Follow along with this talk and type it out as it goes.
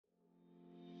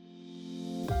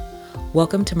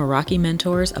Welcome to Meraki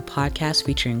Mentors, a podcast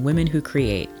featuring women who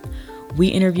create. We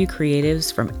interview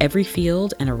creatives from every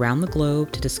field and around the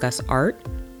globe to discuss art,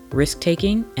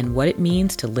 risk-taking, and what it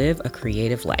means to live a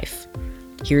creative life.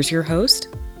 Here's your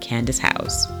host, Candace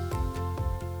Howes.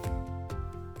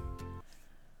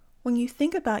 When you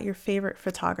think about your favorite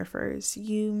photographers,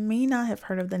 you may not have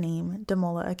heard of the name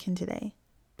Damola Akindele,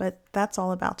 but that's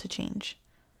all about to change.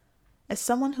 As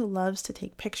someone who loves to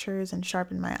take pictures and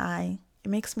sharpen my eye, it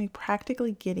makes me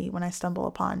practically giddy when I stumble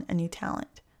upon a new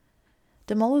talent.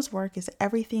 Damola's work is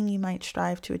everything you might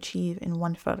strive to achieve in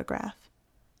one photograph.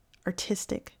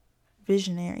 Artistic,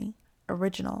 visionary,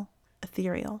 original,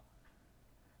 ethereal.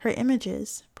 Her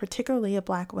images, particularly of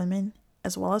Black women,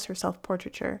 as well as her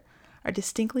self-portraiture, are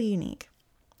distinctly unique,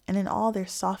 and in all their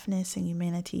softness and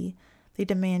humanity, they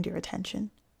demand your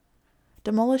attention.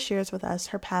 Damola shares with us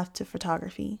her path to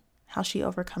photography, how she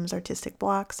overcomes artistic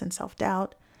blocks and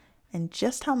self-doubt, and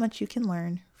just how much you can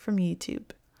learn from YouTube.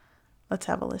 Let's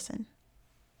have a listen.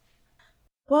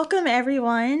 Welcome,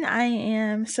 everyone. I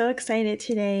am so excited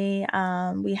today.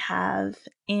 We have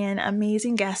an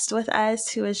amazing guest with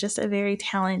us who is just a very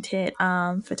talented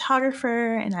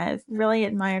photographer, and I've really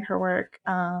admired her work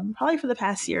probably for the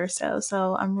past year or so.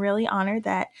 So I'm really honored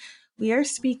that we are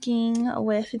speaking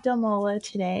with Damola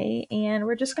today, and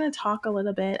we're just going to talk a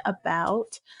little bit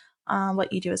about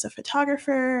what you do as a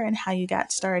photographer and how you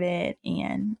got started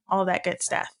and all that good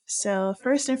stuff. So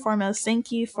first and foremost,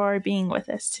 thank you for being with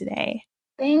us today.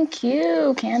 Thank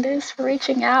you, Candace, for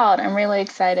reaching out. I'm really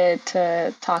excited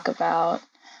to talk about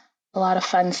a lot of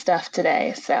fun stuff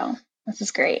today. So this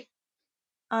is great.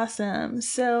 Awesome.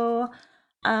 So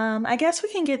I guess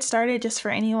we can get started just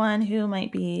for anyone who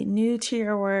might be new to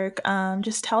your work.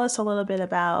 Just tell us a little bit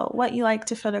about what you like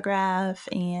to photograph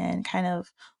and kind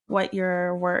of what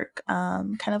your work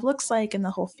kind of looks like and the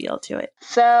whole feel to it.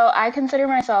 So I consider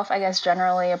myself, I guess,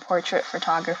 generally a portrait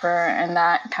photographer, and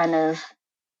that kind of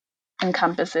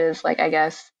encompasses, like, I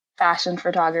guess, fashion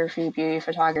photography, beauty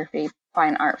photography,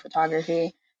 fine art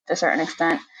photography to a certain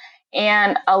extent.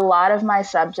 And a lot of my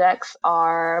subjects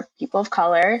are people of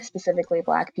color, specifically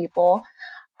Black people.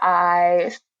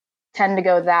 I tend to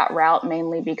go that route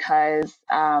mainly because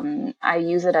I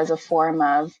use it as a form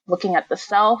of looking at the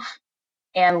self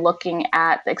and looking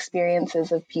at the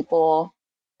experiences of people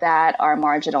that are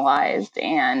marginalized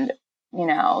and,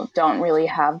 don't really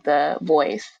have the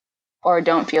voice or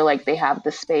don't feel like they have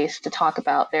the space to talk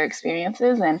about their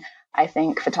experiences. And I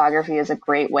think photography is a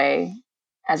great way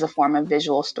as a form of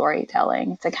visual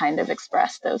storytelling to kind of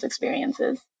express those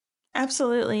experiences.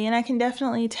 Absolutely. And I can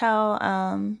definitely tell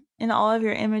in all of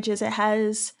your images, it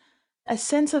has a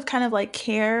sense of kind of like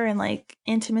care and like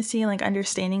intimacy and like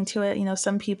understanding to it. You know,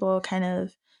 some people kind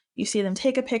of, you see them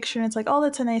take a picture and it's like, oh,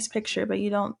 that's a nice picture, but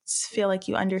you don't feel like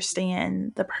you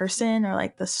understand the person or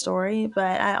like the story.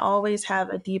 But I always have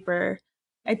a deeper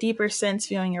sense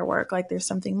viewing your work. Like there's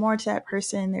something more to that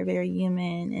person. They're very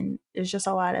human, and there's just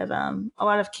a lot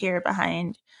of care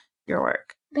behind your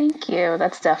work. Thank you.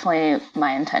 That's definitely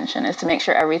my intention, is to make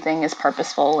sure everything is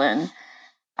purposeful and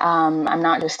I'm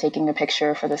not just taking a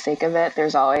picture for the sake of it.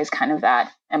 There's always kind of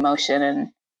that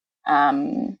emotion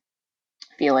and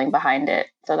feeling behind it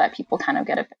so that people kind of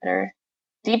get a better,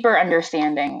 deeper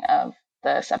understanding of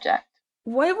the subject.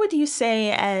 What would you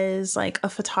say as like a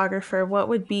photographer, what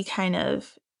would be kind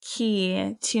of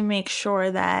key to make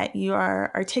sure that you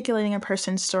are articulating a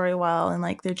person's story well and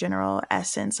like their general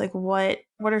essence? Like what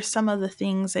are some of the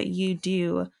things that you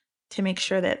do to make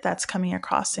sure that that's coming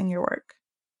across in your work?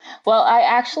 Well, I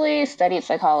actually studied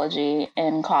psychology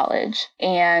in college,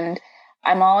 and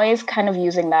I'm always kind of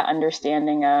using that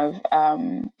understanding of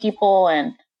people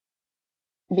and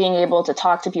being able to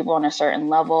talk to people on a certain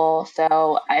level.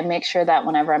 So I make sure that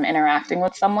whenever I'm interacting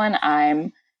with someone,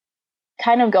 I'm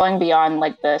kind of going beyond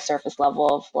like the surface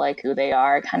level of like who they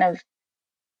are, kind of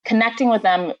connecting with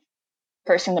them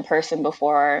person to person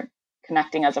before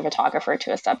connecting as a photographer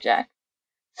to a subject.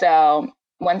 So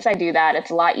once I do that, it's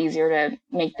a lot easier to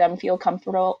make them feel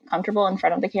comfortable in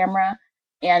front of the camera.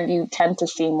 And you tend to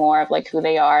see more of like who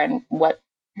they are and what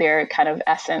their kind of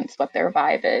essence, what their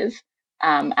vibe is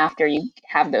after you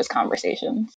have those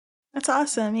conversations. That's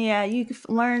awesome. Yeah, you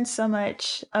learn so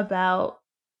much about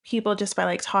people just by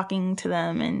like talking to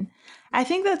them. And I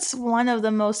think that's one of the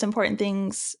most important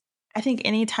things. I think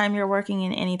anytime you're working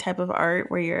in any type of art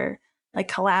where you're like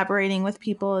collaborating with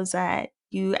people is that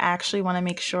you actually want to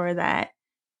make sure that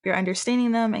you're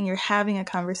understanding them and you're having a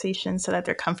conversation so that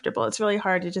they're comfortable. It's really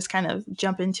hard to just kind of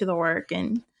jump into the work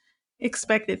and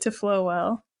expect it to flow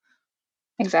well.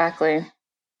 Exactly.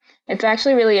 It's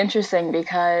actually really interesting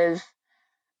because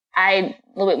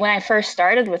when I first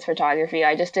started with photography,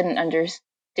 I just didn't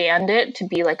understand it to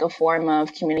be like a form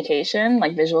of communication,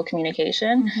 like visual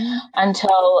communication,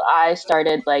 until I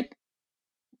started like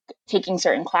taking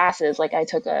certain classes. Like I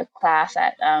took a class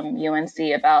at UNC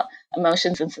about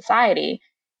emotions in society.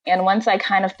 And once I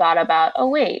kind of thought about, oh,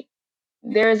 wait,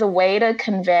 there's a way to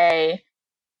convey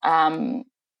um,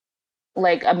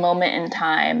 like a moment in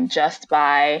time just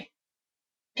by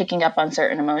picking up on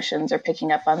certain emotions or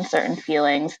picking up on certain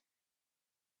feelings.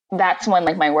 That's when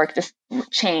like my work just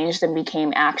changed and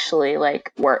became actually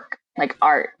like work, like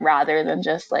art, rather than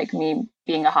just like me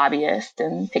being a hobbyist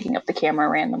and picking up the camera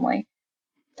randomly.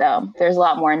 So there's a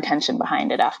lot more intention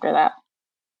behind it after that.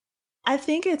 I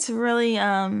think it's really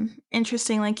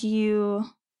interesting. Like you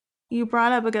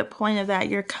brought up a good point of that.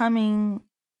 You're coming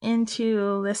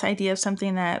into this idea of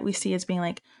something that we see as being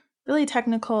like really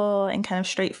technical and kind of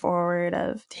straightforward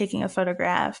of taking a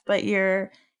photograph, but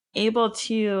you're able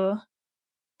to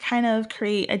kind of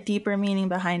create a deeper meaning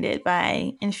behind it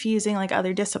by infusing like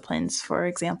other disciplines. For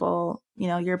example, you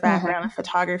know, your background in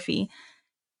photography.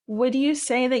 Would you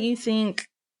say that you think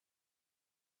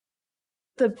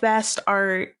the best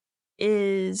art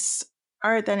is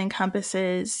art that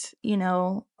encompasses, you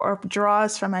know, or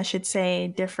draws from, I should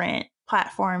say, different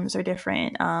platforms or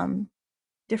different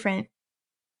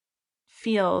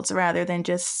fields rather than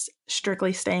just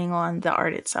strictly staying on the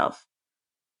art itself?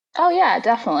 Oh yeah,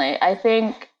 definitely. I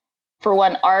think for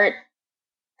one, art,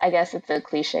 I guess it's a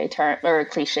cliche term or a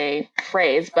cliche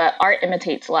phrase, but art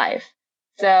imitates life.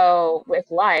 So with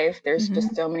life, there's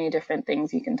just so many different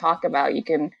things you can talk about.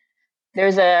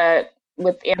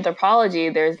 With anthropology,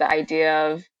 there's the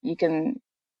idea of you can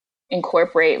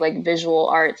incorporate like visual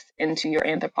arts into your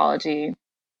anthropology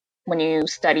when you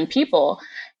study people.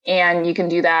 And you can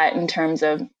do that in terms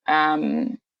of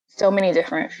so many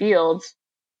different fields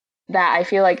that I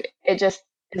feel like it just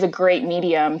is a great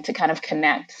medium to kind of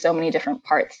connect so many different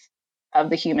parts of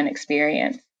the human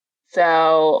experience.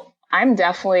 So I'm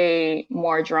definitely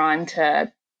more drawn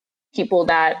to people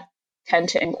that tend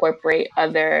to incorporate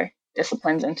other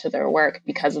disciplines into their work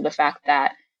because of the fact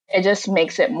that it just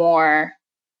makes it more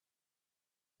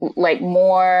of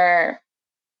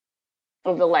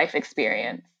the life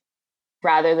experience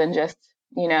rather than just,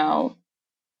 you know,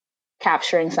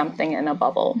 capturing something in a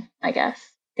bubble, I guess.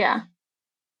 Yeah.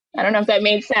 I don't know if that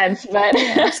made sense, but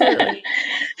yeah, absolutely.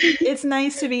 It's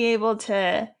nice to be able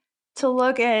to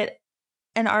look at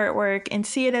an artwork and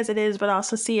see it as it is, but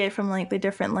also see it from like the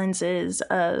different lenses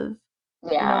of,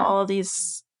 you know, all of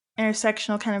these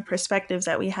intersectional kind of perspectives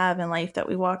that we have in life that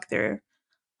we walk through.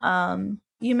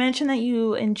 You mentioned that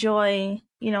you enjoy,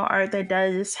 you know, art that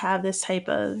does have this type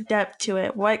of depth to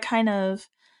it. What kind of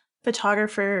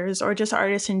photographers or just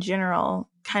artists in general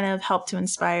kind of help to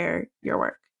inspire your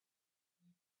work?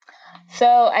 So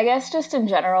I guess just in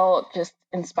general, just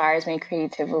inspires me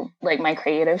like my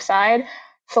creative side.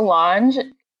 Solange,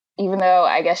 even though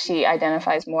I guess she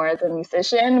identifies more as a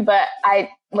musician, but I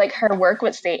like her work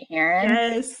with State Heron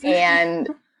Yes. and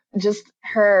just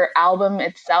her album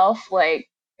itself, like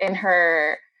in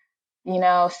her, you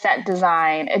know, set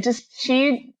design.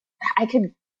 I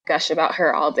could gush about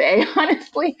her all day,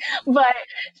 honestly, but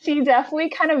she definitely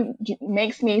kind of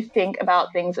makes me think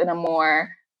about things in a more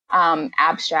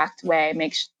abstract way.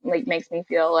 Makes me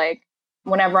feel like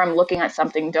whenever I'm looking at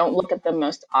something, don't look at the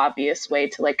most obvious way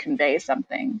to like convey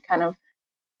something. Kind of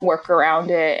work around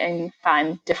it and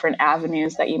find different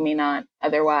avenues that you may not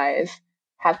otherwise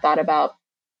have thought about.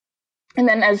 And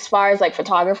then as far as like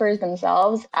photographers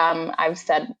themselves,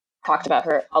 talked about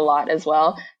her a lot as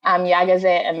well. Yagaze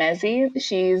Emezi,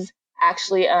 she's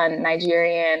actually a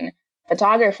Nigerian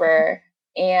photographer,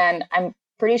 and I'm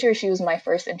pretty sure she was my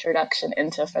first introduction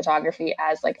into photography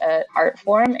as like a art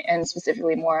form, and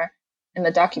specifically more in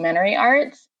the documentary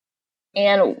arts.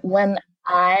 And when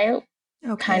I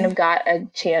kind of got a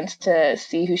chance to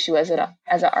see who she was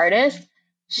as an artist,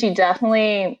 she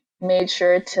definitely made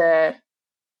sure to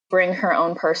bring her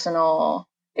own personal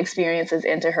experiences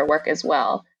into her work as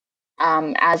well.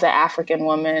 As an African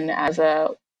woman, as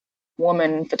a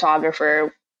woman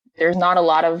photographer, there's not a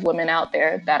lot of women out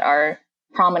there that are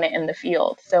prominent in the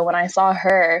field. So when I saw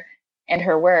her and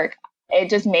her work, it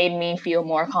just made me feel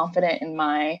more confident in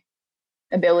my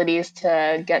abilities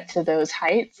to get to those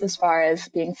heights as far as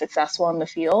being successful in the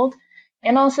field.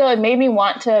 And also, it made me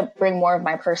want to bring more of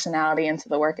my personality into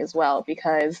the work as well,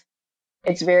 because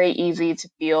it's very easy to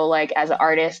feel like as an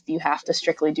artist, you have to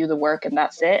strictly do the work and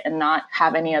that's it and not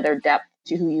have any other depth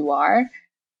to who you are.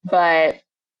 But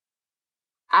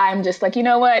I'm just like, you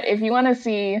know what? If you want to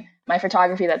see my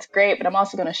photography, that's great. But I'm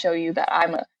also going to show you that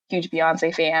I'm a huge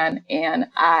Beyonce fan and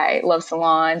I love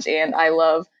Solange and I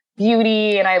love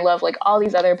beauty, and I love like all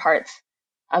these other parts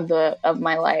of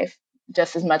my life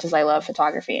just as much as I love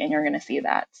photography, and you're going to see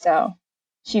that. So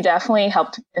she definitely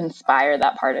helped inspire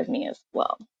that part of me as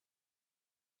well.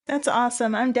 That's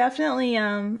awesome. I'm definitely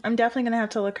gonna have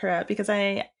to look her up because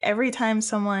every time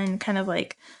someone kind of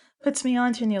like puts me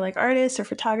on to a new like artist or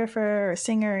photographer or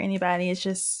singer or anybody, it's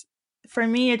just for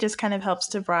me it just kind of helps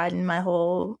to broaden my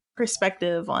whole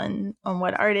perspective on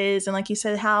what art is, and like you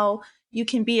said, how you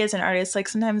can be as an artist. Like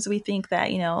sometimes we think that,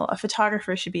 a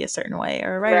photographer should be a certain way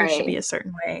or a writer should be Right. a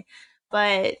certain way,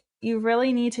 but you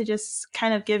really need to just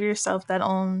kind of give yourself that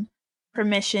own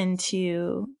permission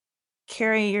to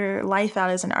carry your life out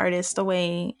as an artist the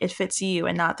way it fits you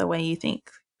and not the way you think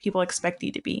people expect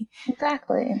you to be.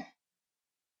 Exactly.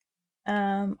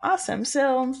 Awesome.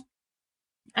 So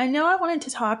I know I wanted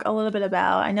to talk a little bit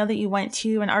about, I know that you went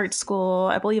to an art school,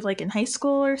 I believe like in high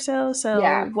school or so. So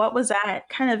Yeah. what was that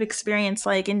kind of experience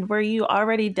like? And were you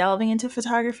already delving into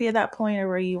photography at that point or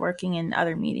were you working in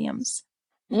other mediums?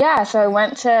 Yeah, so I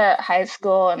went to high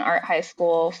school and art high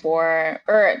school or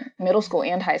middle school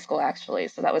and high school actually.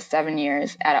 So that was 7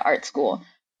 years at an art school,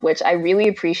 which I really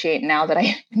appreciate now that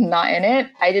I'm not in it.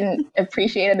 I didn't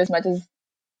appreciate it as much as,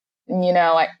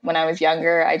 when I was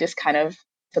younger, I just kind of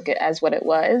took it as what it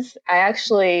was. I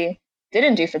actually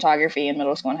didn't do photography in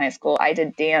middle school and high school. I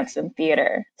did dance and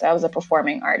theater. So I was a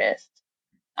performing artist.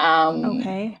 Um,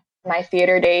 Okay. my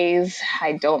theater days,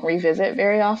 I don't revisit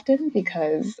very often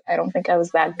because I don't think I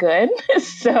was that good.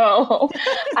 So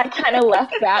I kind of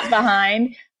left that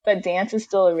behind. But dance is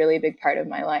still a really big part of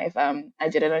my life. I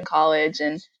did it in college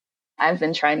and I've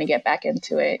been trying to get back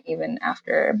into it even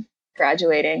after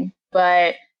graduating.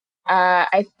 But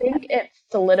I think it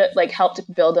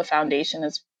helped build a foundation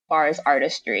as far as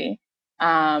artistry.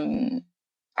 Um,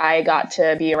 I got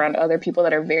to be around other people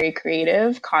that are very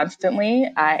creative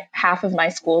constantly. Half of my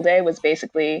school day was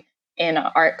basically in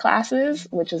art classes,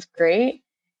 which is great.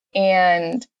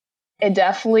 And it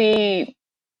definitely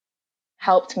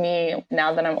helped me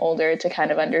now that I'm older to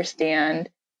kind of understand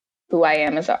who I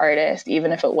am as an artist,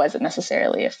 even if it wasn't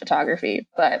necessarily a photography.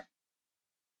 But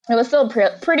it was still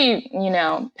pretty,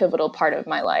 pivotal part of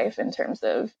my life in terms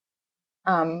of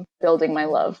building my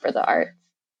love for the arts.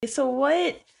 So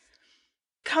what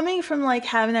coming from like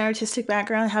having an artistic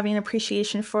background, having an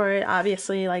appreciation for it,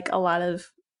 obviously like a lot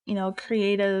of,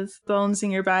 creative bones in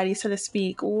your body, so to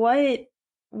speak, what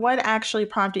actually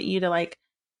prompted you to like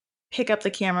pick up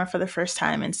the camera for the first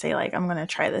time and say like I'm going to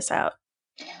try this out?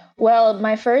 Well,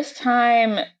 my first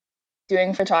time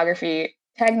doing photography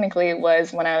technically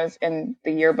was when I was in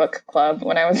the yearbook club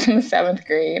when I was in the 7th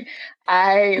grade.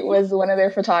 I was one of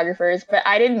their photographers, but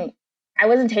I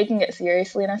wasn't taking it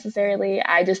seriously necessarily.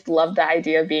 I just loved the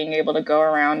idea of being able to go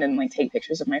around and like take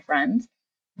pictures of my friends,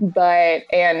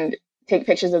 and take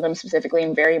pictures of them specifically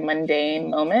in very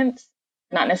mundane moments,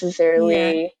 not Yeah.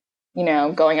 necessarily,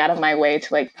 going out of my way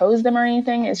to like pose them or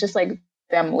anything. It's just like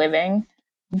them living.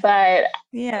 But it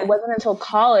Yeah. wasn't until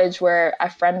college where a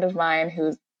friend of mine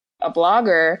who's a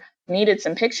blogger needed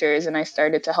some pictures and I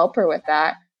started to help her with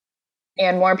that.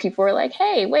 And more people were like,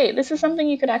 hey, wait, this is something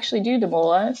you could actually do,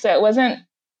 Damola. So it was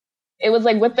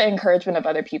like with the encouragement of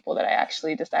other people that I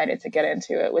actually decided to get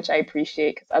into it, which I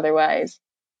appreciate because otherwise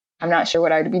I'm not sure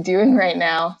what I'd be doing right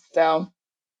now. So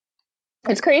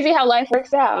it's crazy how life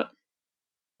works out.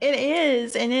 It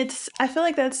is, and I feel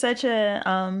like that's such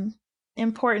a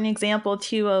important example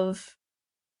too of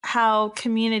how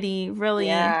community really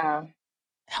Yeah,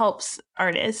 helps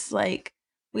artists. Like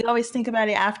we always think about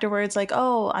it afterwards, like,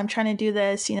 oh, I'm trying to do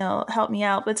this, help me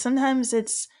out. But sometimes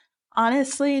it's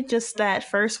honestly just that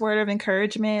first word of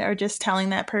encouragement or just telling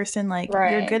that person, like, you're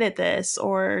right. good at this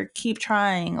or keep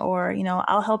trying or,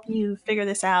 I'll help you figure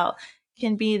this out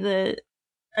can be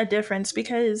a difference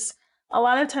because a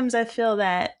lot of times I feel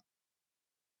that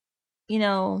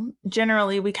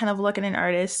generally we kind of look at an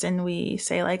artist and we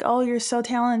say like, "Oh, you're so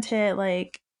talented,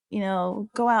 like,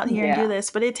 go out here and do Yeah,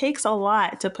 this." But it takes a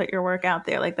lot to put your work out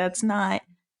there. Like that's not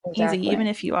easy even exactly.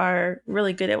 if you are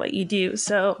really good at what you do.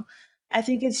 So, I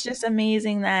think it's just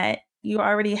amazing that you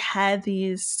already had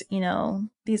these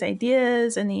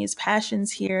ideas and these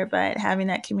passions here, but having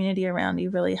that community around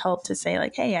you really helped to say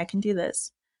like, "Hey, I can do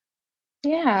this."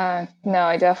 Yeah, no,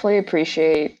 I definitely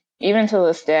appreciate, even to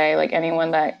this day, like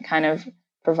anyone that kind of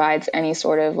provides any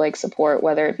sort of like support,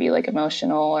 whether it be like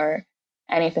emotional or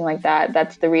anything like that.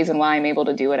 That's the reason why I'm able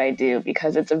to do what I do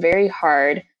because it's a very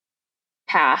hard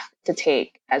path to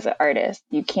take as an artist.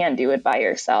 You can't do it by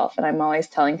yourself. And I'm always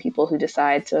telling people who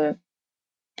decide to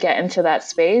get into that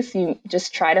space, you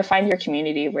just try to find your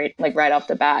community right off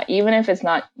the bat, even if it's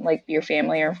not like your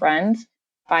family or friends.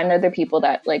 find other people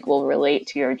that like will relate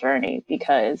to your journey,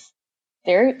 because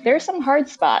there's some hard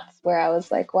spots where I was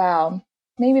like, wow,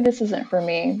 maybe this isn't for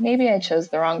me. Maybe I chose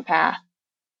the wrong path.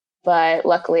 But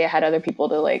luckily I had other people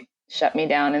to like shut me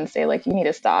down and say like, you need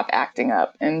to stop acting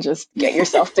up and just get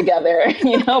yourself together,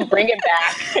 bring it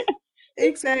back.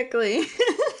 Exactly.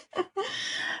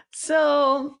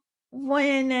 So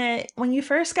when you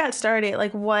first got started,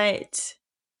 like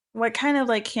what kind of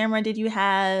like camera did you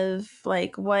have?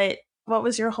 Like what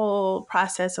was your whole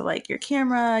process of like your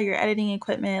camera, your editing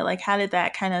equipment? Like how did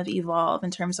that kind of evolve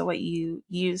in terms of what you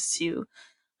use to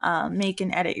make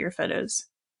and edit your photos?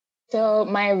 So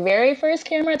my very first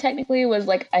camera technically was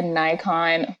like a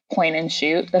Nikon point and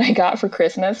shoot that I got for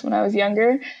Christmas when I was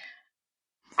younger.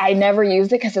 I never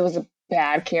used it because it was a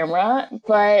bad camera,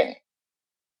 but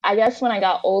I guess when I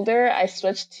got older, I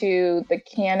switched to the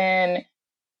Canon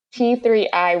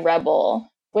T3i Rebel,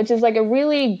 which is like a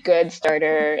really good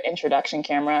starter introduction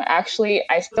camera. Actually,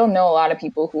 I still know a lot of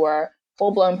people who are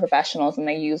full-blown professionals and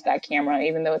they use that camera,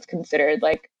 even though it's considered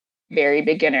like very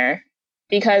beginner,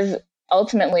 because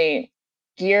ultimately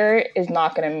gear is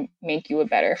not going to make you a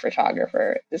better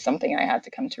photographer, is something I had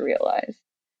to come to realize.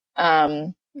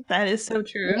 Um, That is so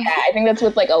true. yeah, I think that's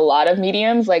with like a lot of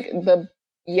mediums.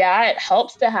 Yeah, it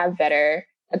helps to have better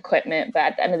equipment, but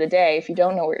at the end of the day, if you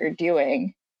don't know what you're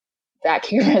doing, that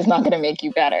camera is not going to make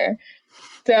you better.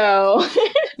 So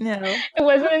No. it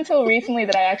wasn't until recently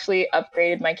that I actually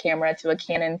upgraded my camera to a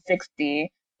Canon 6D,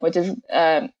 which is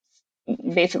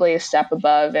basically a step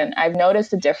above, and I've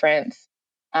noticed a difference.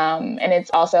 And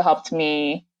it's also helped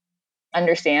me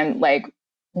understand like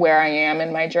where I am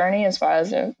in my journey as far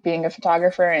as being a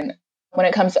photographer. And when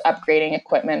it comes to upgrading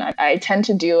equipment, I tend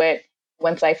to do it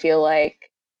once I feel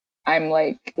like I'm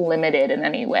like limited in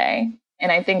any way.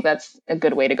 And I think that's a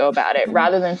good way to go about it,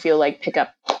 rather than feel like pick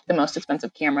up the most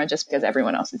expensive camera just because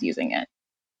everyone else is using it.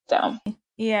 So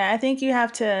Yeah, I think you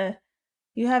have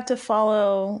to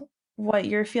follow what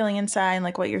you're feeling inside and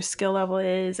like what your skill level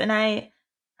is. And I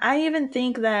even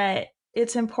think that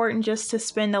it's important just to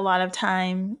spend a lot of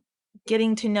time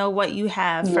getting to know what you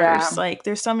have yeah, first. Like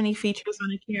there's so many features on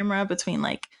a camera between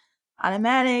like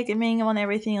automatic and manual and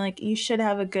everything. Like you should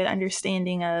have a good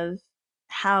understanding of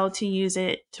how to use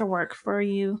it to work for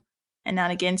you and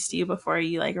not against you before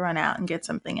you like run out and get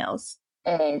something else.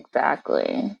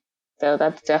 exactly. So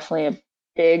that's definitely a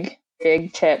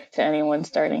big tip to anyone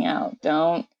starting out.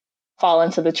 Don't fall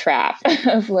into the trap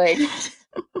of like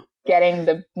getting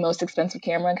the most expensive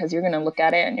camera, because you're going to look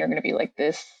at it and you're going to be like,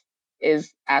 this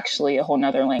is actually a whole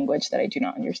nother language that I do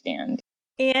not understand.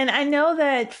 And I know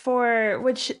that for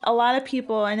which a lot of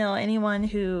people, I know anyone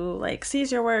who like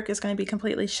sees your work is going to be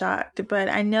completely shocked, but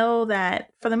I know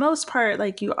that for the most part,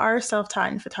 like you are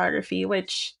self-taught in photography,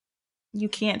 which you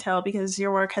can't tell because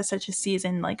your work has such a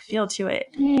seasoned like feel to it.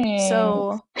 Thanks.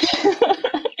 So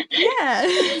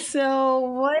yeah. So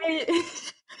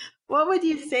what would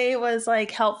you say was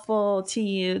like helpful to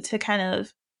you to kind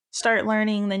of start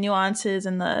learning the nuances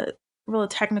and the real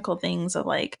technical things of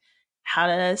like how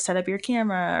to set up your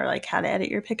camera or like how to edit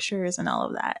your pictures and all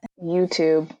of that?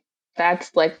 YouTube.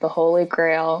 That's like the holy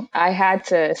grail. I had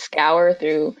to scour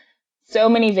through so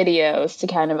many videos to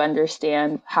kind of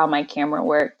understand how my camera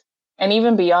worked. And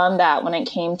even beyond that, when it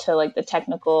came to like the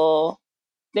technical,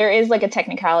 there is like a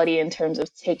technicality in terms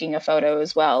of taking a photo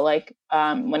as well. Like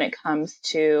when it comes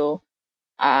to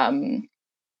um,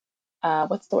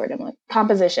 what's the word I'm like?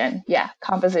 Composition. Yeah,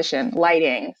 composition,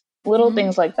 lighting, little Mm-hmm.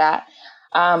 things like that.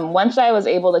 Once I was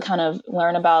able to kind of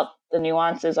learn about the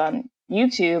nuances on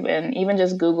YouTube and even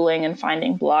just Googling and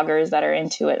finding bloggers that are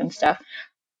into it and stuff,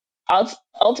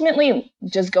 ultimately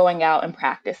just going out and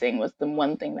practicing was the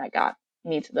one thing that got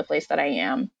me to the place that I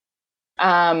am.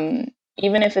 Um,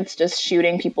 Even if it's just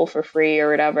shooting people for free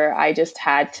or whatever, I just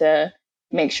had to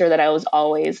make sure that I was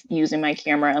always using my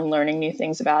camera and learning new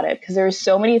things about it, because there were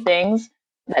so many things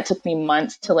that took me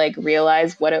months to like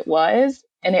realize what it was.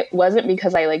 And it wasn't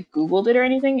because I like Googled it or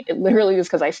anything. It literally was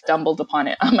because I stumbled upon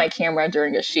it on my camera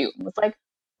during a shoot. It was like,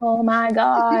 oh my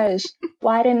gosh,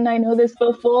 why didn't I know this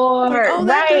Like, before? oh,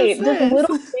 that does Right. Just this.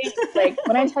 little things. Like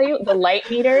when I tell you the light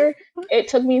meter, it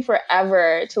took me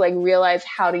forever to like realize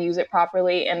how to use it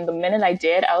properly. And the minute I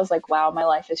did, I was like, wow, my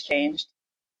life has changed.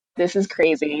 This is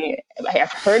crazy. I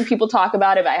have heard people talk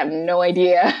about it, but I have no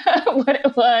idea what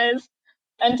it was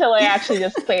until I actually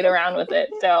just played around with it.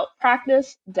 So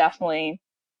practice definitely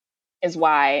is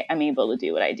why I'm able to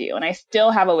do what I do. And I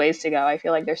still have a ways to go. I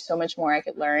feel like there's so much more I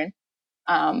could learn.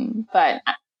 But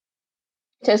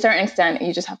to a certain extent,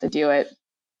 you just have to do it.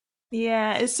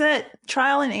 Yeah, it's that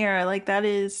trial and error. Like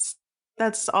that's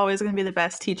always going to be the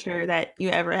best teacher that you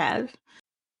ever have.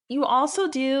 You also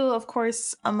do, of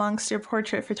course, amongst your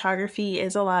portrait photography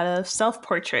is a lot of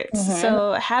self-portraits. Mm-hmm.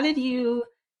 So how did you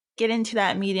get into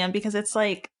that medium? Because it's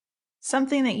like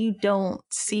something that you don't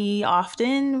see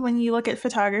often when you look at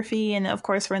photography. And of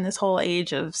course, we're in this whole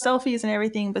age of selfies and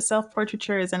everything, but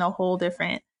self-portraiture is in a whole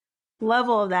different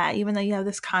level of that, even though you have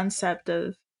this concept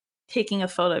of taking a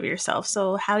photo of yourself.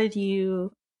 So how did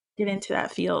you get into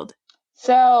that field?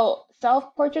 So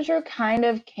self-portraiture kind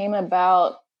of came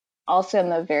about also in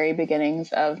the very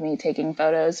beginnings of me taking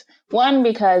photos. One,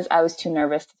 because I was too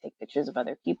nervous to take pictures of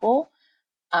other people.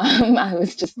 I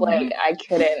was just like, I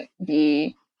couldn't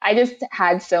be, I just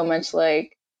had so much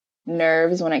like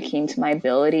nerves when it came to my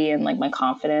ability and like my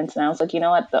confidence. And I was like, you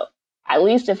know what, though, at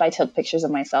least if I took pictures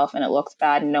of myself and it looked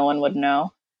bad, no one would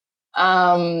know.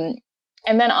 Um,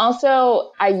 and then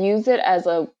also I use it as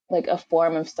a like a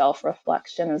form of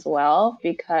self-reflection as well,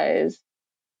 because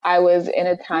I was in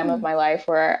a time of my life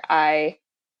where I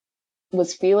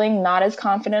was feeling not as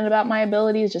confident about my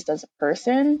abilities just as a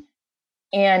person,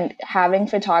 and having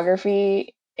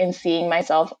photography and seeing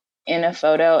myself in a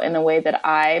photo in the way that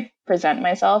I present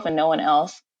myself and no one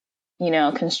else,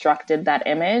 constructed that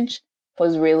image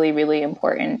was really, really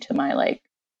important to my like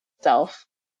self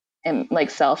and like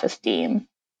self-esteem.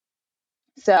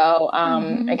 So it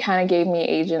Mm-hmm. kind of gave me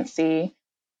agency,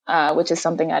 which is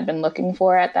something I'd been looking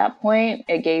for at that point.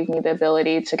 It gave me the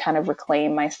ability to kind of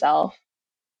reclaim myself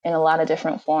in a lot of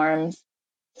different forms.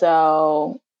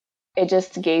 So it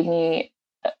just gave me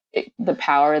the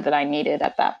power that I needed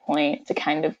at that point to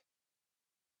kind of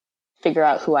figure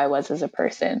out who I was as a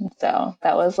person. So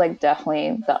that was like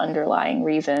definitely the underlying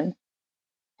reason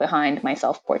behind my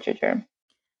self portraiture.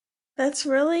 That's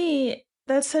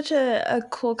such a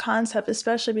cool concept,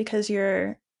 especially because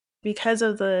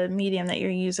of the medium that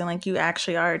you're using, like you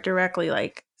actually are directly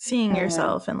like seeing Mm-hmm.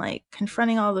 yourself and like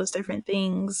confronting all those different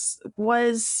things.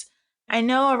 Was I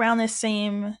know around this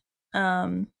same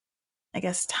um I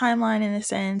guess timeline in a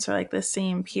sense, or like the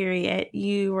same period,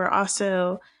 you were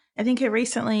also, I think, you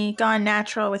recently gone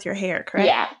natural with your hair, correct?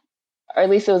 Yeah, or at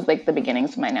least it was like the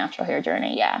beginnings of my natural hair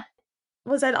journey. Yeah.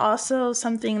 Was that also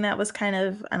something that was kind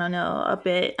of, I don't know, a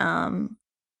bit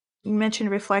you mentioned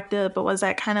reflective, but was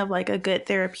that kind of like a good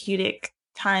therapeutic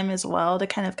time as well to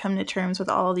kind of come to terms with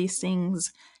all of these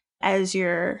things as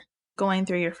you're going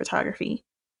through your photography?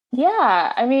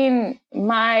 Yeah. I mean,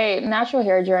 my natural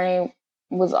hair journey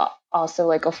was also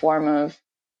like a form of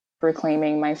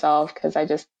reclaiming myself, because I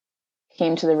just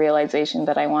came to the realization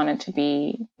that I wanted to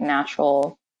be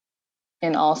natural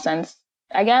in all sense,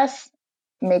 I guess,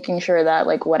 making sure that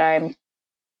like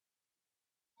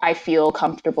I feel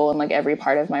comfortable in like every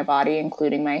part of my body,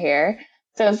 including my hair.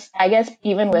 So I guess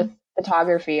even with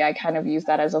photography, I kind of use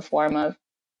that as a form of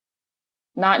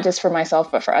not just for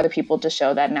myself, but for other people to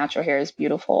show that natural hair is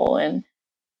beautiful and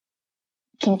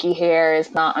kinky hair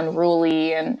is not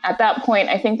unruly. And at that point,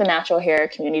 I think the natural hair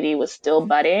community was still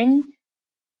budding.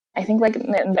 I think like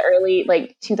in the early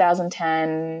like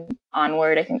 2010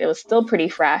 onward, I think it was still pretty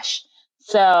fresh.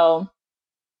 So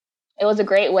it was a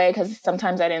great way, because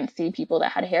sometimes I didn't see people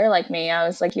that had hair like me. I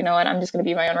was like, you know what, I'm just going to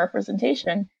be my own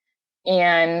representation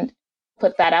and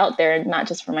put that out there, not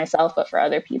just for myself, but for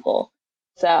other people.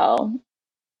 So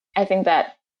I think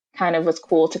that kind of was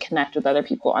cool to connect with other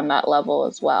people on that level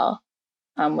as well,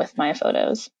 with my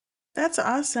photos. That's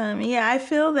awesome. Yeah, I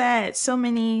feel that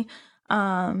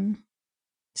um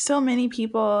so many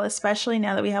people, especially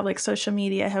now that we have like social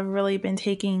media, have really been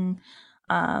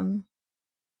um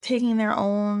taking their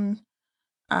own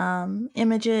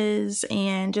images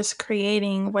and just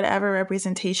creating whatever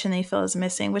representation they feel is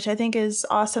missing, which I think is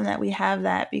awesome that we have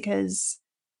that, because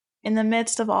in the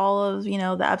midst of all of, the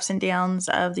ups and downs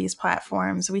of these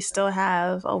platforms, we still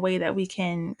have a way that we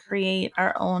can create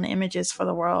our own images for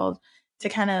the world to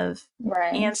kind of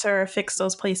Right. answer or fix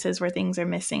those places where things are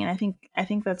missing. And I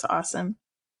think that's awesome.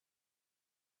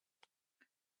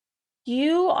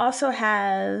 You also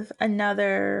have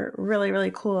another really,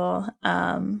 really cool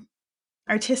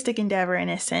artistic endeavor in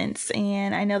a sense.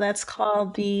 And I know that's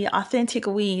called the Authentic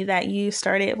We that you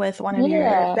started with one of your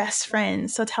Yeah. best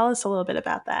friends. So tell us a little bit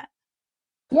about that.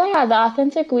 Yeah, the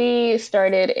Authentic We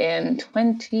started in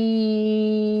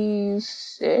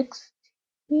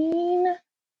 2016,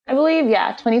 I believe.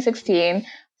 Yeah, 2016.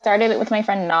 Started it with my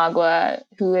friend Nagwa,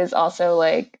 who is also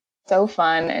like so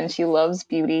fun, and she loves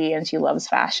beauty and she loves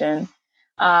fashion.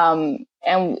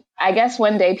 And I guess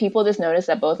one day people just noticed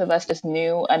that both of us just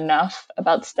knew enough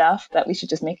about stuff that we should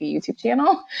just make a YouTube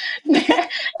channel.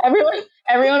 everyone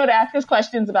everyone would ask us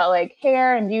questions about like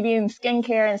hair and beauty and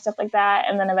skincare and stuff like that.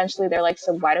 And then eventually they're like,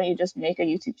 so why don't you just make a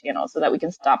YouTube channel so that we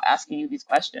can stop asking you these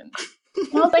questions? I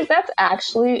was like, that's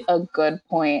actually a good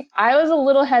point. I was a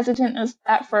little hesitant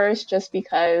at first just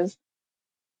because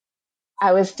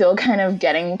I was still kind of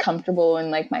getting comfortable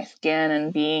in like my skin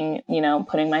and being,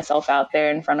 putting myself out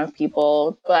there in front of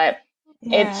people. But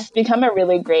Yeah. it's become a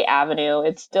really great avenue.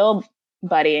 It's still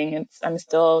budding. I'm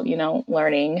still,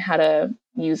 learning how to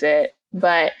use it.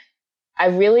 But I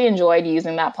really enjoyed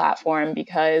using that platform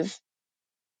because,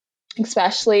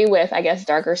 especially with, I guess,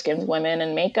 darker skinned women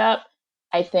in makeup,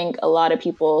 I think a lot of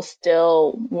people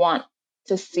still want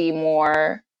to see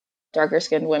more darker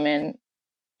skinned women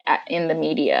in the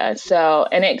media. So,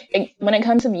 and when it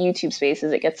comes to the YouTube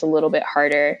spaces, it gets a little bit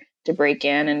harder to break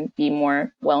in and be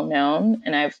more well known.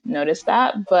 And I've noticed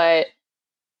that, but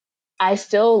I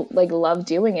still like love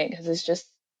doing it because it's just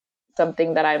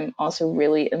something that I'm also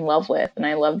really in love with. And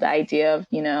I love the idea of,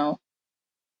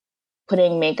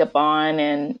 putting makeup on,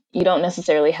 and you don't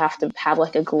necessarily have to have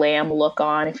like a glam look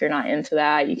on if you're not into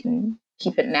that. You can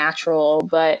keep it natural,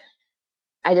 but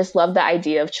I just love the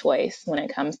idea of choice when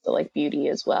it comes to like beauty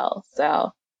as well.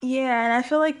 So, Yeah, and I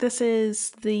feel like this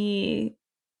is the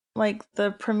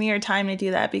premier time to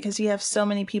do that because you have so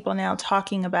many people now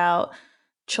talking about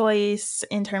choice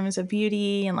in terms of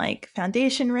beauty and like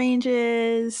foundation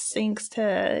ranges, thanks to,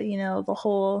 the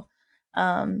whole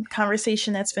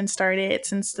conversation that's been started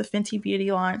since the Fenty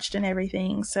Beauty launched and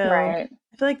everything. So right.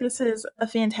 I feel like this is a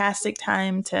fantastic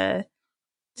time to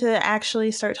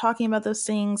actually start talking about those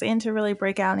things and to really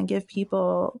break out and give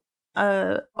people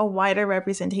a wider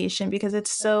representation because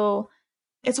it's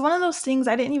one of those things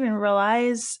I didn't even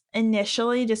realize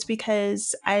initially just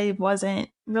because I wasn't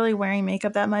really wearing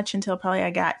makeup that much until probably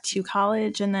I got to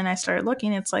college. And then I started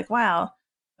looking, it's like, wow,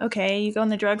 okay, you go in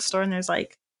the drugstore and there's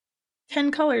like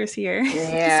 10 colors here.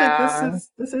 It's like Yeah,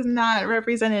 this is not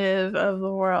representative of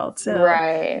the world. So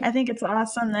right. I think it's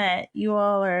awesome that you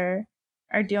all are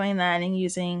doing that and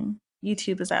using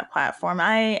YouTube as that platform.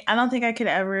 I don't think I could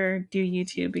ever do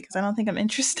YouTube because I don't think I'm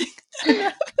interesting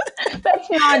enough That's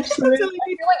not true. to I like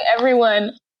feel like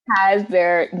everyone has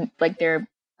their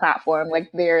platform,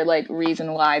 like their like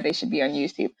reason why they should be on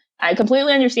YouTube. I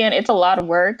completely understand it's a lot of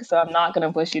work, so I'm not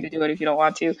gonna push you to do it if you don't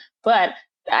want to. But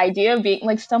the idea of being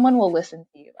like someone will listen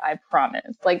to you, I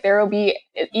promise. Like there will be,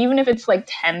 even if it's like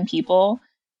 10 people,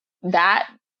 that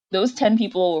those 10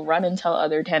 people will run and tell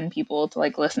other 10 people to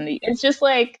like listen to you. It's just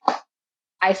like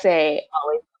I say,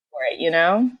 always go for it, you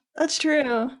know? That's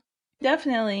true.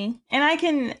 Definitely.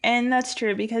 And that's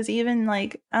true because even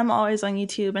like I'm always on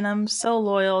YouTube and I'm so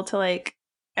loyal to like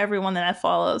everyone that I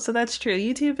follow. So that's true.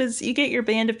 YouTube is you get your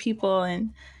band of people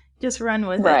and just run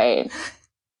with it. Right.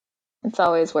 It's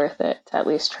always worth it to at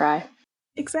least try.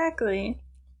 Exactly.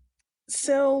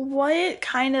 So what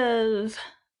kind of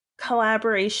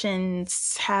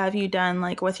collaborations have you done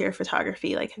like with your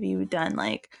photography? Like have you done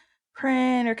like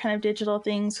print or kind of digital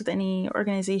things with any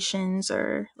organizations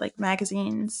or like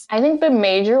magazines? I think the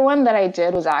major one that I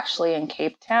did was actually in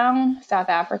Cape Town, South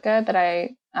Africa. That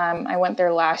I went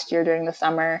there last year during the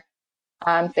summer,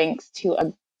 thanks to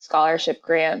a scholarship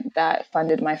grant that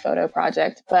funded my photo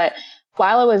project. But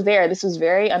while I was there, this was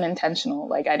very unintentional.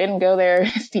 Like I didn't go there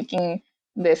seeking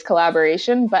this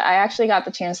collaboration, but I actually got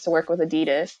the chance to work with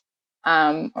Adidas,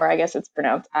 or I guess it's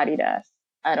pronounced Adidas.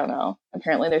 I don't know.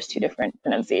 Apparently, there's two different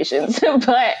pronunciations,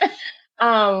 but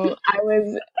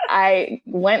I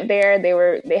went there.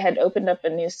 They had opened up a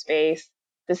new space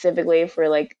specifically for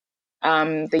like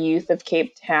the youth of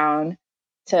Cape Town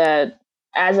to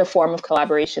as a form of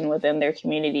collaboration within their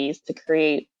communities to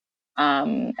create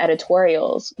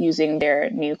editorials using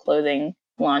their new clothing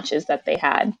launches that they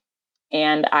had.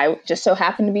 And I just so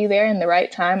happened to be there in the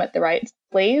right time at the right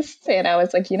place. And I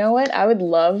was like, you know what? I would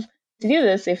love to do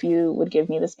this if you would give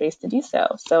me the space to do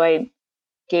so. So I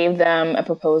gave them a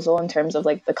proposal in terms of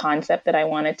like the concept that I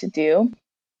wanted to do,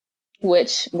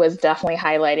 which was definitely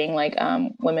highlighting like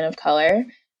women of color.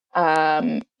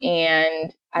 And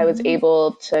I was Mhm.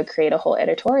 able to create a whole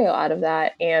editorial out of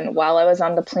that. And while I was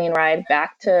on the plane ride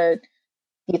back to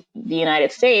the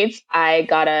United States, I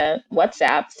got a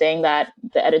WhatsApp saying that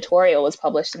the editorial was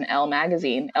published in Elle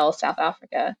magazine, Elle South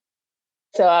Africa.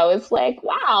 So I was like,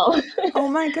 wow, Oh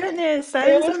my goodness, that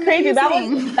it is was crazy. That was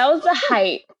amazing. that was the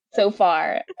height so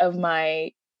far of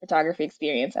my photography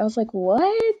experience. I was like,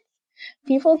 what?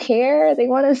 People care. They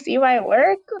want to see my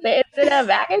work. It's in a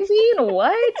magazine.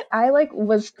 What? I like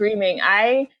was screaming.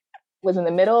 I was in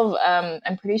the middle of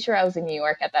I'm pretty sure I was in New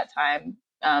York at that time,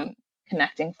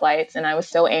 connecting flights, and I was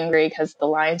so angry because the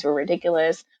lines were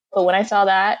ridiculous. But when I saw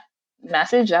that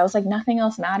message, I was like, nothing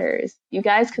else matters. You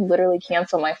guys could literally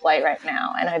cancel my flight right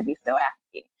now, and I'd be so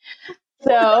happy.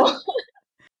 So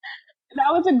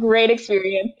that was a great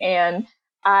experience, and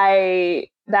I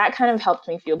that kind of helped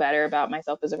me feel better about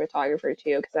myself as a photographer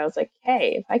too, because I was like,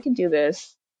 hey, if I can do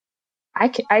this, I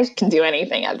can do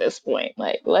anything at this point.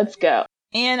 Like, let's go.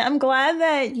 And I'm glad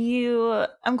that you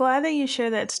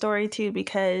share that story too,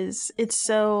 because it's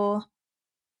so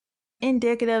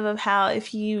indicative of how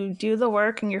if you do the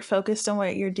work and you're focused on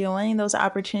what you're doing, those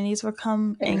opportunities will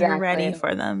come and you're ready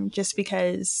for them just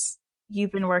because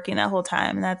you've been working that whole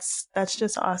time. And that's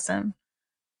just awesome.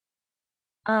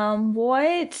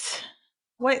 What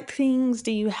things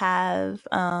do you have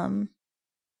on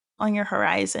your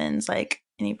horizons? Like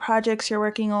any projects you're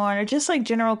working on, or just like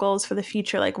general goals for the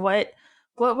future? Like what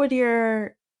would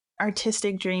your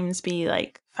artistic dreams be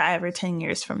like 5 or 10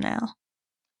 years from now?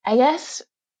 I guess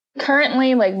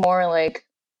currently, like more like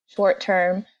short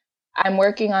term, I'm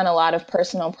working on a lot of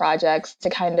personal projects to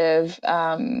kind of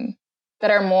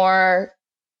that are more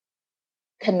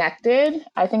connected.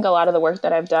 I think a lot of the work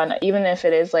that I've done, even if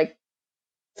it is like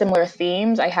similar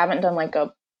themes, I haven't done like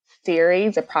a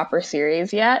proper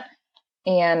series yet.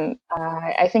 And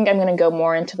I think I'm going to go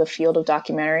more into the field of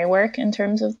documentary work in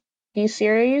terms of these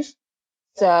series.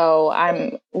 So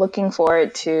I'm looking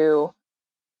forward to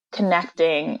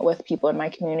connecting with people in my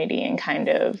community and kind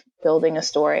of building a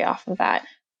story off of that.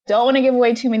 Don't want to give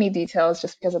away too many details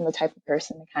just because I'm the type of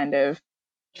person to kind of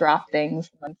drop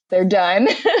things once they're done.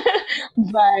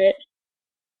 But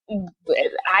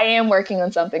I am working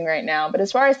on something right now. But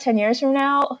as far as 10 years from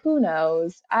now, who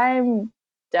knows? I'm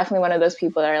definitely one of those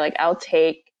people that are like, I'll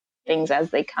take things as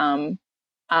they come.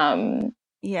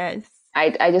 Yes.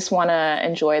 I just want to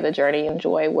enjoy the journey,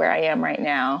 enjoy where I am right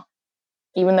now.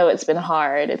 Even though it's been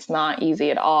hard, it's not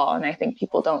easy at all. And I think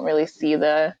people don't really see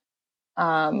the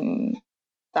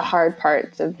hard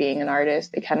parts of being an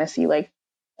artist. They kind of see like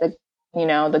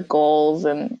the goals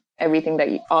and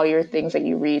everything all your things that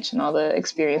you reach and all the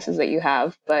experiences that you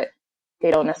have, but they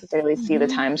don't necessarily see the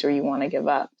times where you want to give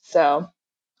up. So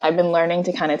I've been learning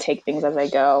to kind of take things as I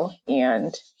go,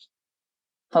 and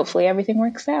hopefully everything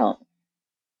works out.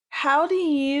 How do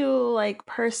you like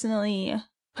personally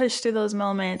push through those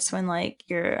moments when like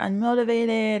you're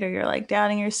unmotivated or you're like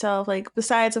doubting yourself? Like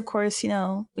besides, of course,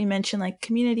 we mentioned like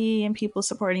community and people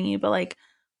supporting you, but like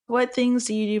what things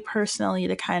do you do personally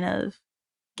to kind of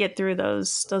get through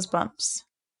those bumps?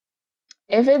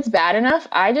 If it's bad enough,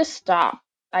 I just stop.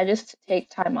 I just take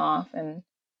time off and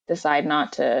decide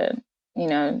not to,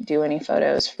 do any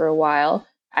photos for a while.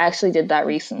 I actually did that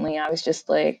recently. I was just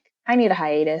like, I need a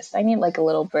hiatus. I need like a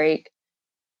little break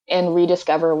and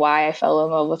rediscover why I fell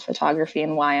in love with photography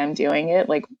and why I'm doing it,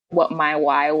 like what my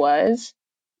why was.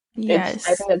 Yes.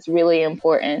 I think that's really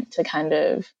important to kind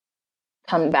of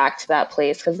come back to that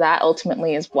place, because that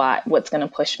ultimately is what's going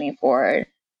to push me forward.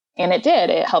 And it did.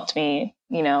 It helped me,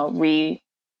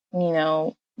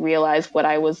 realize what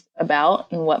I was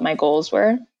about and what my goals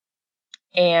were.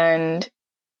 And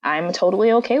I'm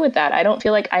totally okay with that. I don't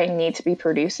feel like I need to be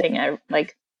producing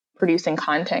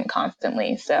content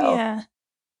constantly. So Yeah.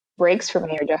 breaks for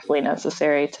me are definitely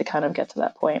necessary to kind of get to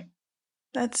that point.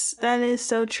 That is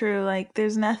so true. Like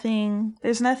there's nothing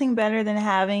better than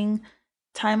having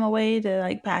time away to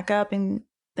like back up and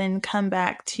then come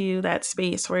back to that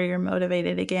space where you're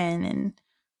motivated again and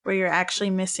where you're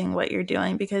actually missing what you're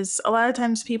doing, because a lot of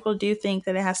times people do think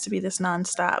that it has to be this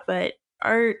nonstop, but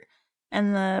art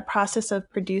and the process of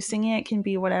producing it can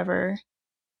be whatever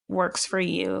works for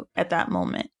you at that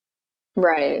moment.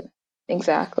 Right.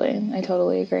 Exactly. I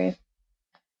totally agree.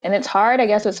 And it's hard, I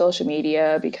guess, with social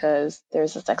media because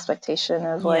there's this expectation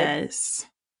of like Yes.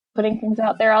 putting things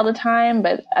out there all the time.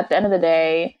 But at the end of the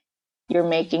day, you're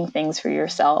making things for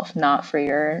yourself, not for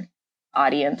your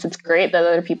audience. It's great that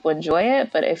other people enjoy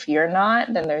it, but if you're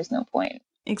not, then there's no point.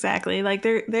 Exactly. Like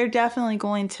they're definitely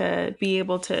going to be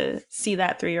able to see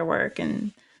that through your work,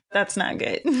 and that's not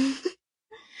good.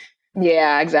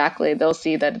 Yeah, exactly. They'll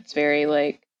see that it's very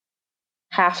like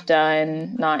half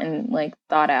done, not in like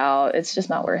thought out. It's just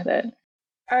not worth it.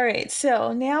 All right.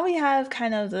 So now we have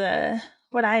kind of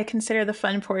what I consider the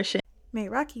fun portion. May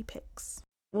Rocky picks.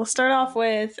 We'll start off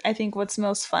with, I think, what's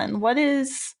most fun. What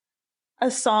is a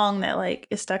song that like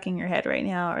is stuck in your head right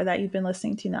now or that you've been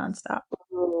listening to nonstop?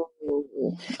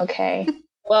 Ooh, okay.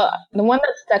 Well, the one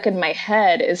that's stuck in my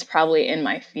head is probably In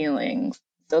My Feelings.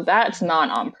 So that's not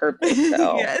on purpose.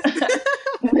 So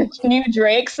the new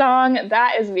Drake song,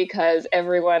 that is because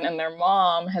everyone and their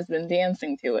mom has been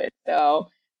dancing to it. So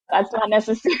that's not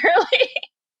necessarily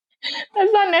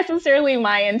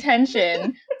my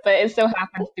intention, but it so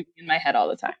happens to be in my head all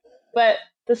the time. But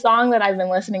the song that I've been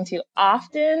listening to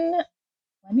often,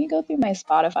 let me go through my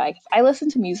Spotify because I listen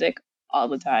to music all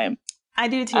the time. I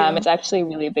do too. It's actually a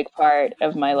really big part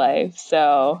of my life.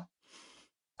 So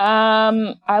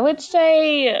I would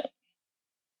say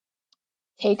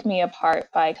Take Me Apart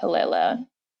by Kelela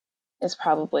is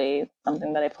probably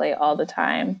something that I play all the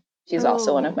time. She's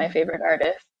also one of my Oh, favorite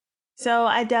artists. so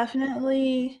I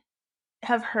definitely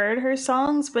have heard her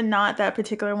songs, but not that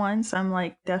particular one. So I'm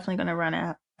like definitely gonna run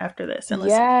after this and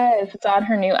listen. Yes, it's on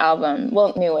her new album.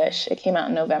 Well, newish. It came out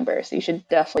in November, so you should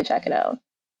definitely check it out.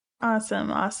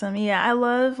 Awesome, awesome. Yeah, I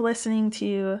love listening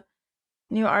to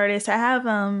new artists. I have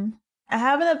an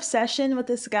obsession with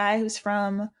this guy who's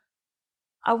from,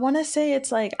 I want to say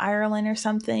it's like Ireland or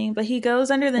something, but he goes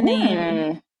under the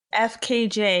name Hmm.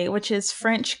 FKJ, which is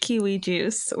French kiwi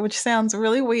juice, which sounds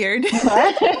really weird.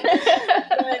 What?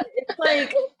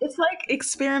 But it's like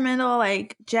experimental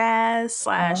like jazz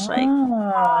slash like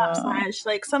pop Oh. slash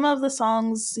like some of the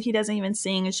songs he doesn't even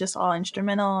sing, it's just all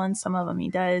instrumental, and some of them he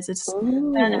does. It's I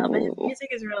don't know, but his Ooh. music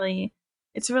is really,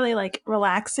 it's really like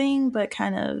relaxing but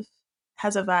kind of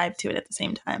has a vibe to it at the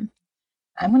same time.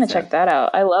 I'm gonna So check that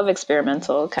out. I love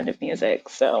experimental kind of music,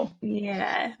 so.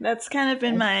 yeah, that's kind of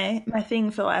been my thing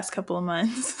for the last couple of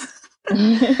months.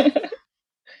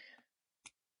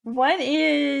 What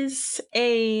is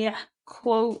a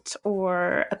quote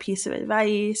or a piece of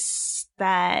advice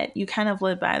that you kind of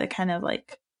live by that kind of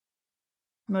like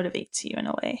motivates you in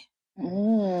a way?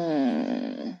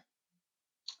 Mm.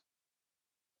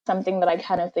 Something that I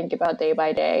kind of think about day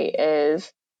by day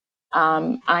is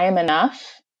I am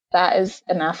enough. That is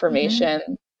an Mm-hmm.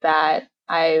 affirmation that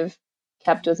I've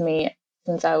kept with me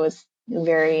since I was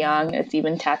very young. It's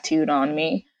even tattooed on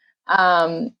me.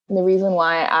 The reason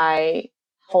why I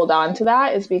hold on to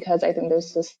that is because I think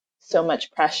there's just so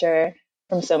much pressure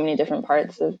from so many different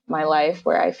parts of my life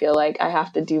where I feel like I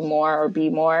have to do more or be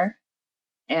more.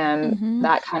 And Mm-hmm.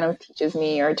 that kind of teaches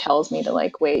me or tells me to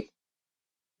like, wait,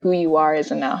 who you are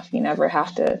is enough. You never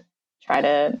have to try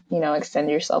to, extend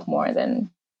yourself more than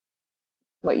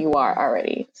what you are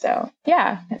already. So,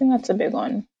 yeah, I think that's a big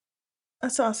one.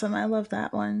 That's awesome. I love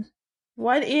that one.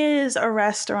 What is a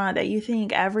restaurant that you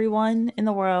think everyone in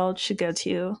the world should go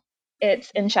to?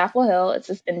 It's in Chapel Hill. It's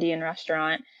this Indian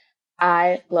restaurant.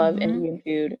 I love Mm-hmm. Indian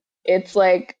food. It's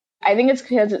like, I think it's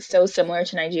because it's so similar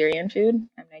to Nigerian food.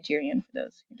 I'm Nigerian for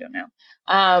those who don't know.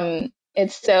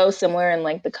 It's so similar in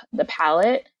like the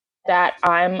palate that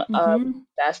I'm Mm-hmm.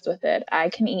 obsessed with it. I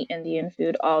can eat Indian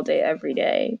food all day, every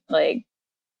day. Like,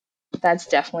 that's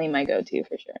definitely my go-to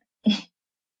for sure.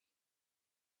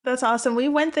 That's awesome. We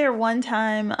went there one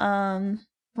time.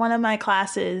 One of my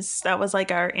classes that was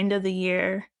like our end of the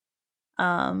year.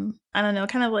 I don't know,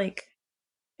 kind of like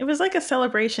it was like a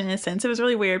celebration in a sense. It was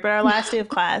really weird, but our last day of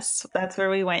class, that's where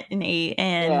we went and ate,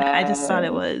 and I just thought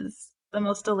it Yes, was the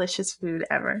most delicious food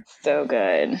ever. so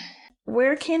good.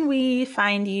 Where can we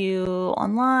find you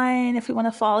online if we want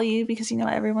to follow you? Because you know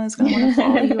everyone's going to want to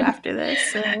follow you after this.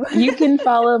 So You can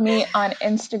follow me on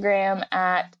Instagram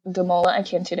at Damola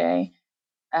Akintoday,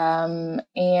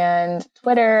 and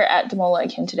Twitter at Damola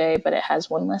Akintoday, but it has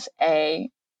one less A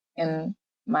in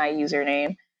my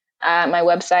username. My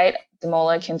website,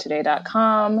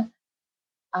 damolaakintoday.com.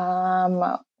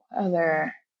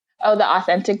 Other, oh, the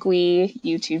Authentic We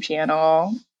YouTube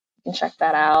channel. You can check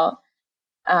that out.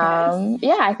 yes.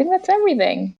 Yeah, I think that's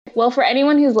everything. Well, for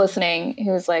anyone who's listening,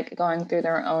 who's like going through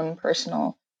their own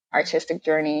personal artistic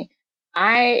journey,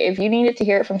 if you needed to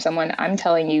hear it from someone, I'm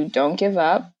telling you, don't give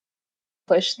up.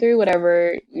 Push through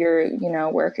whatever you're,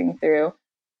 working through.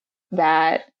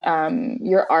 That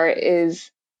your art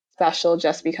is special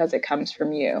just because it comes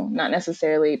from you, not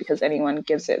necessarily because anyone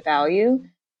gives it value.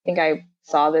 I think I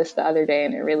saw this the other day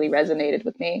and it really resonated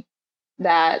with me.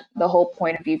 That the whole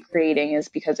point of you creating is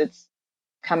because it's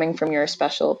coming from your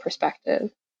special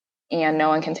perspective and no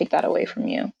one can take that away from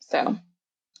you. So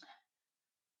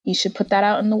you should put that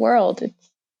out in the world.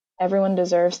 Everyone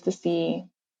deserves to see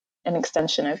an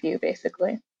extension of you,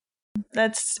 basically.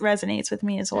 That resonates with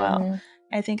me as well. Mm-hmm.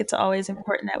 I think it's always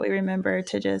important that we remember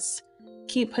to just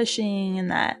keep pushing, and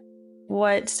that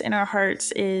what's in our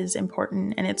hearts is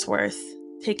important and it's worth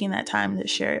taking that time to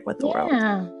share it with the world.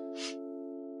 Yeah.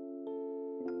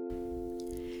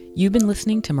 You've been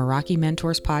listening to Meraki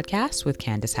Mentors Podcast with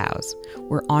Candace Howes.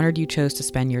 We're honored you chose to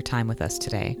spend your time with us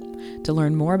today. To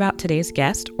learn more about today's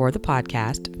guest or the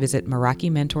podcast, visit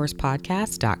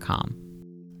MerakiMentorsPodcast.com.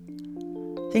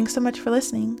 Thanks so much for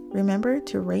listening. Remember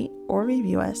to rate or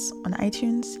review us on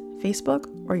iTunes, Facebook,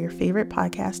 or your favorite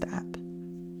podcast app.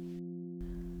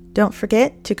 Don't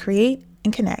forget to create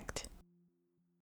and connect.